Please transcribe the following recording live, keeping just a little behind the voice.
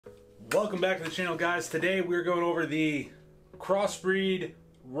Welcome back to the channel, guys. Today we're going over the Crossbreed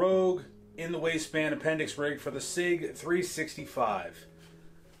Rogue in the waistband appendix rig for the SIG 365.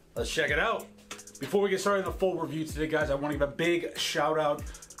 Let's check it out. Before we get started on the full review today, guys, I want to give a big shout out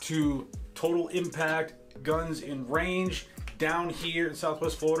to Total Impact Guns in Range down here in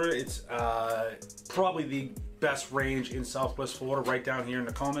Southwest Florida. It's probably the best range in Southwest Florida, right down here in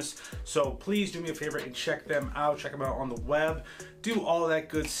Nokomis. So please do me a favor and check them out. Check them out on the web. Do all that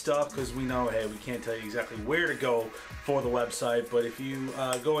good stuff, because we know, hey, we can't tell you exactly where to go for the website. But if you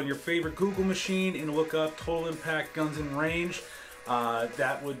go on your favorite Google machine and look up Total Impact Guns in Range,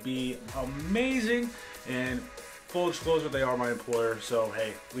 that would be amazing. And full disclosure, they are my employer, so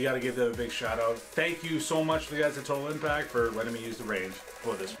hey, we got to give them a big shout out. Thank you so much to the guys at Total Impact for letting me use the range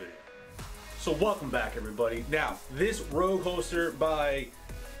for this video. So welcome back, everybody. Now, this Rogue holster by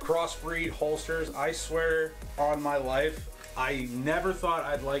Crossbreed Holsters, I swear on my life, I never thought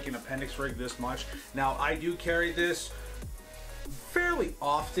I'd like an appendix rig this much. Now, I do carry this fairly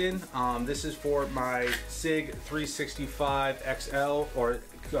often. This is for my SIG 365 XL or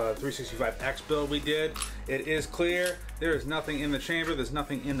 365X build we did. It is clear. There is nothing in the chamber. There's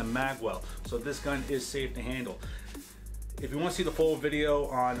nothing in the magwell. So this gun is safe to handle. If you want to see the full video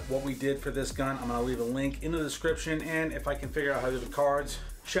on what we did for this gun, I'm going to leave a link in the description, and if I can figure out how to do the cards,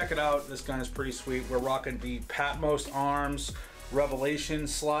 check it out. This gun is pretty sweet. We're rocking the Patmos Arms Revelation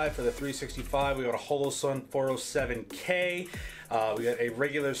slide for the 365. We got a Holosun 407K. We got a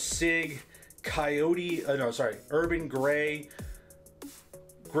regular SIG Coyote, Urban Gray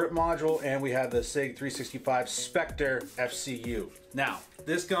grip module, and we have the SIG 365 Spectre FCU. Now,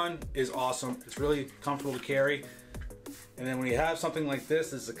 this gun is awesome. It's really comfortable to carry. And then when you have something like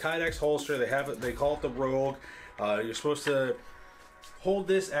this is a Kydex holster. They call it the Rogue. You're supposed to hold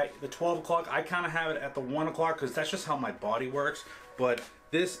this at the 12 o'clock. I kind of have it at the 1 o'clock because that's just how my body works. But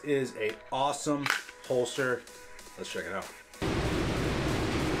this is an awesome holster. Let's check it out.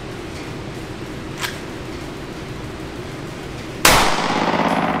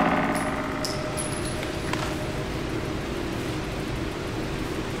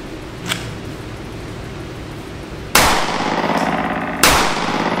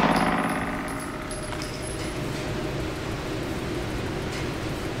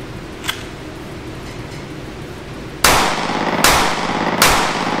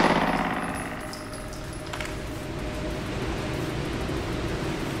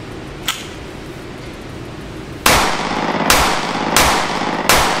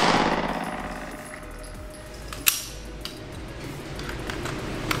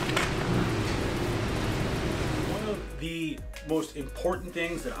 The most important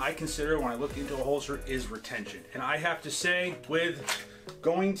things that I consider when I look into a holster is retention. And I have to say, with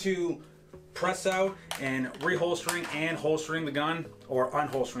going to press out and reholstering and holstering the gun, or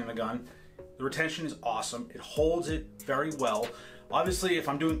unholstering the gun, the retention is awesome. It holds it very well. Obviously, if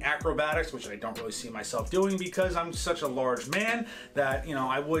I'm doing acrobatics, which I don't really see myself doing because I'm such a large man, that, you know,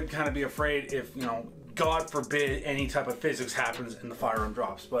 I would kind of be afraid if, you know, God forbid any type of physics happens and the firearm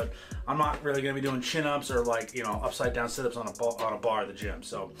drops. But I'm not really going to be doing chin-ups or, like, you know, upside down sit-ups on a bar at the gym.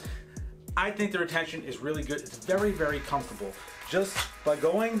 So I think the retention is really good. It's very, very comfortable. Just by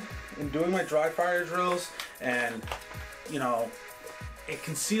going and doing my dry fire drills, and, you know, it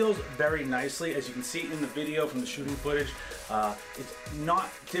conceals very nicely. As you can see in the video from the shooting footage, it's not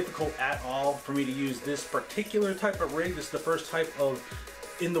difficult at all for me to use this particular type of rig. This is the first type of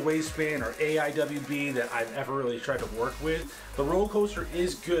in the waistband or AIWB that I've ever really tried to work with. The Rogue holster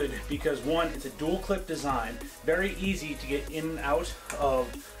is good because, one, it's a dual clip design, very easy to get in and out of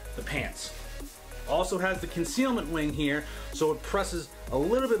the pants. Also has the concealment wing here, so it presses a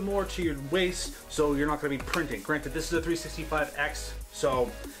little bit more to your waist, so you're not going to be printing. Granted, this is a 365X,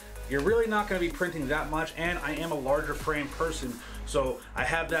 so you're really not going to be printing that much, and I am a larger frame person, so I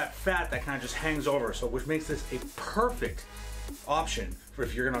have that fat that kind of just hangs over, so which makes this a perfect option for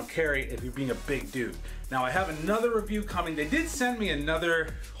if you're gonna carry if you're being a big dude. Now, I have another review coming. They did send me another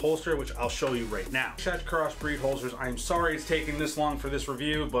holster, which I'll show you right now. Crossbreed holsters, I'm sorry it's taking this long for this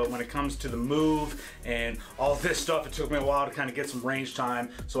review, but when it comes to the move and all this stuff, it took me a while to kind of get some range time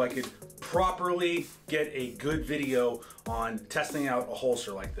so I could properly get a good video on testing out a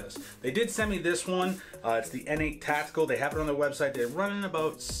holster like this. They did send me this one. It's the N8 Tactical. They have it on their website. They're running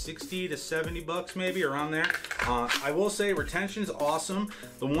about 60 to 70 bucks, maybe around there. I will say retention's awesome.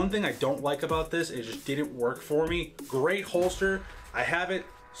 The one thing I don't like about this is it just didn't work for me. Great holster. I have it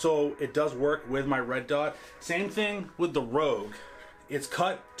so it does work with my red dot. Same thing with the Rogue. It's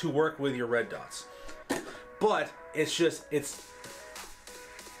cut to work with your red dots. But it's just,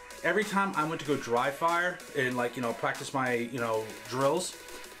 every time I went to go dry fire and, like, you know, practice my, you know, drills,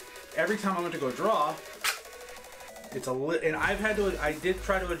 every time I went to go draw, it's and I did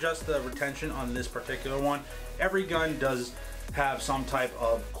try to adjust the retention on this particular one. Every gun does have some type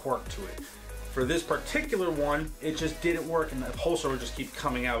of quirk to it. For this particular one, it just didn't work, and the holster would just keep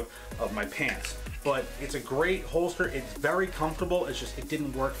coming out of my pants. But it's a great holster. It's very comfortable. It's just, it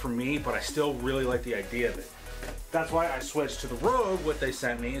didn't work for me, but I still really like the idea of it. That's why I switched to the Rogue. What they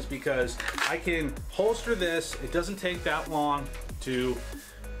sent me is because I can holster this. It doesn't take that long to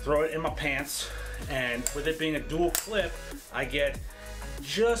throw it in my pants, and with it being a dual clip, I get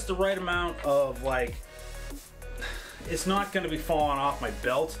just the right amount of, like, it's not going to be falling off my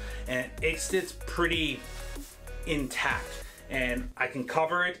belt, and it sits pretty intact, and I can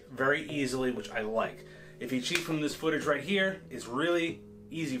cover it very easily, which I like. If you cheat from this footage right here, it's really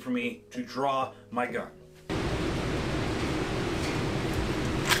easy for me to draw my gun.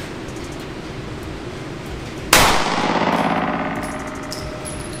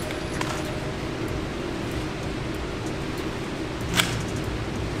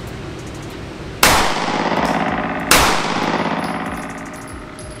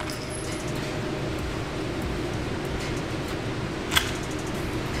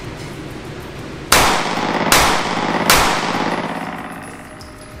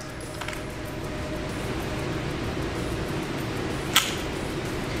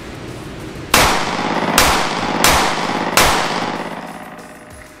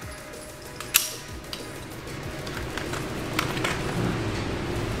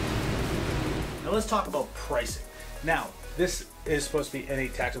 Let's talk about pricing. Now, this is supposed to be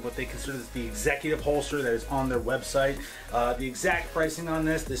NA Tactical, what they consider the executive holster that is on their website. The exact pricing on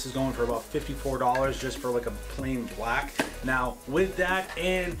this is going for about $54 just for like a plain black. Now, with that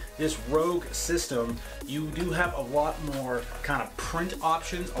and this Rogue system, you do have a lot more kind of print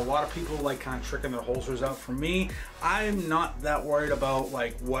options. A lot of people like kind of tricking their holsters out. For me, I'm not that worried about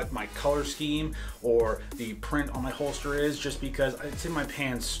like what my color scheme or the print on my holster is, just because it's in my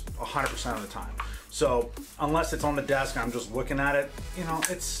pants 100% of the time. So unless it's on the desk, I'm just looking at it, you know,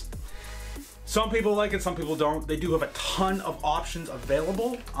 it's, some people like it, some people don't. They do have a ton of options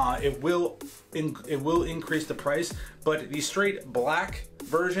available. It will increase the price, but the straight black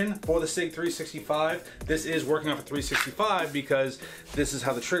version for the SIG 365, this is working off a 365 because this is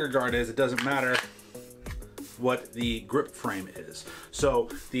how the trigger guard is. It doesn't matter what the grip frame is. So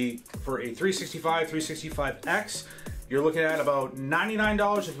for a 365, 365X, you're looking at about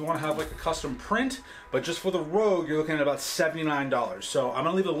 $99 if you want to have like a custom print, but just for the Rogue, you're looking at about $79. So I'm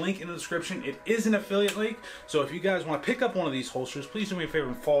gonna leave a link in the description. It is an affiliate link, so if you guys want to pick up one of these holsters, please do me a favor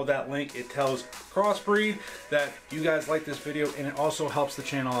and follow that link. It tells Crossbreed that you guys like this video, and it also helps the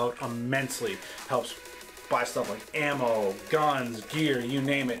channel out immensely. Helps buy stuff like ammo, guns, gear, you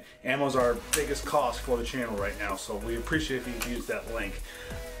name it. Ammo's our biggest cost for the channel right now, so we appreciate if you use that link.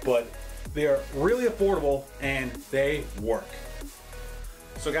 But they're really affordable and they work.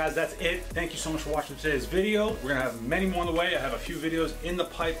 So guys, that's it. Thank you so much for watching today's video. We're gonna have many more on the way. I have a few videos in the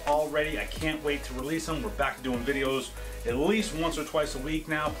pipe already. I can't wait to release them. We're back to doing videos at least once or twice a week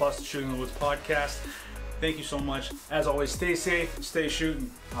now, plus the Shooting in the Woods podcast. Thank you so much. As always, stay safe, stay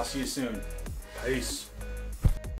shooting. I'll see you soon. Peace.